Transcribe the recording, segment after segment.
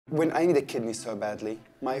When I need a kidney so badly,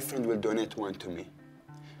 my friend will donate one to me.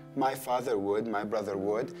 My father would, my brother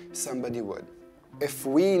would, somebody would. If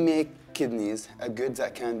we make kidneys a good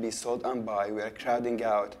that can be sold and buy, we are crowding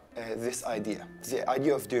out this idea. The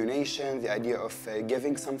idea of donation, the idea of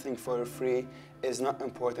giving something for free is not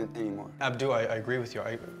important anymore. Abdul, I agree with you.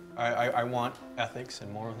 I want ethics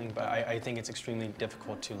and moral things, but I think it's extremely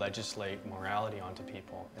difficult to legislate morality onto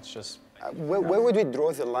people. It's just... Where would we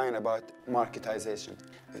draw the line about marketization?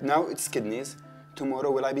 Now it's kidneys. Tomorrow,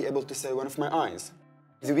 will I be able to sell one of my eyes?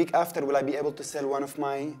 The week after, will I be able to sell one of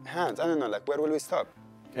my hands? I don't know, like, where will we stop?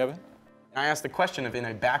 Kevin? I asked the question of, in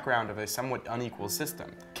a background of a somewhat unequal system,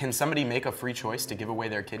 can somebody make a free choice to give away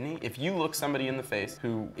their kidney? If you look somebody in the face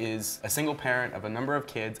who is a single parent of a number of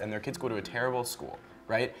kids and their kids go to a terrible school,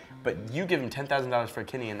 right? But you give them $10,000 for a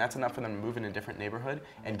kidney and that's enough for them to move in a different neighborhood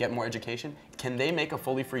and get more education, can they make a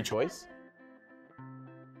fully free choice?